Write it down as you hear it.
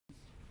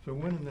So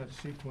when in that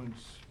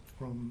sequence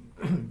from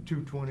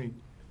 2:20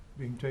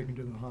 being taken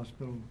to the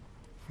hospital,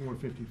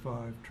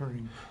 4:55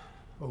 turning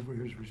over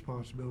his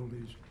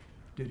responsibilities,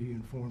 did he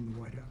inform the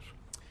White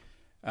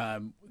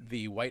House?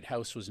 The White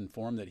House was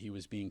informed that he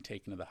was being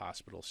taken to the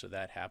hospital, so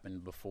that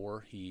happened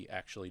before he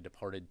actually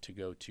departed to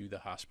go to the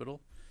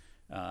hospital.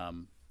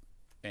 And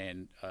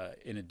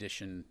in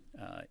addition,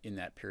 in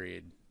that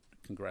period,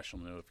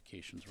 congressional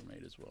notifications were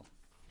made as well.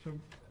 So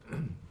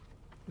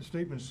the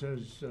statement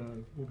says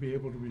we'll be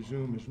able to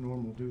resume his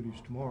normal duties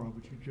tomorrow,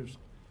 but you just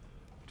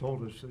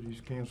told us that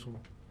he's canceled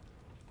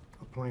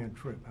a planned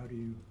trip. How do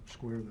you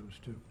square those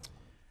two?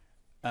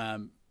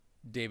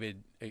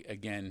 David,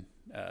 again,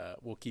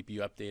 we'll keep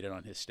you updated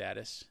on his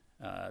status.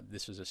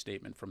 This is a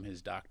statement from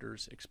his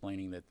doctors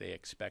explaining that they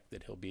expect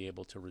that he'll be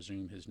able to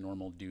resume his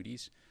normal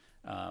duties.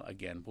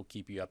 Again, we'll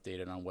keep you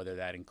updated on whether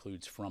that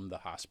includes from the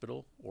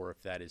hospital or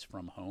if that is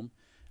from home.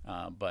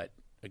 But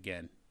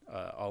again,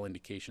 all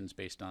indications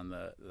based on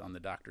the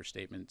doctor's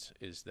statements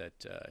is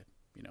that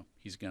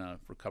he's going to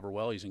recover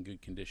well. He's in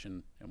good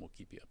condition, and we'll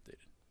keep you updated.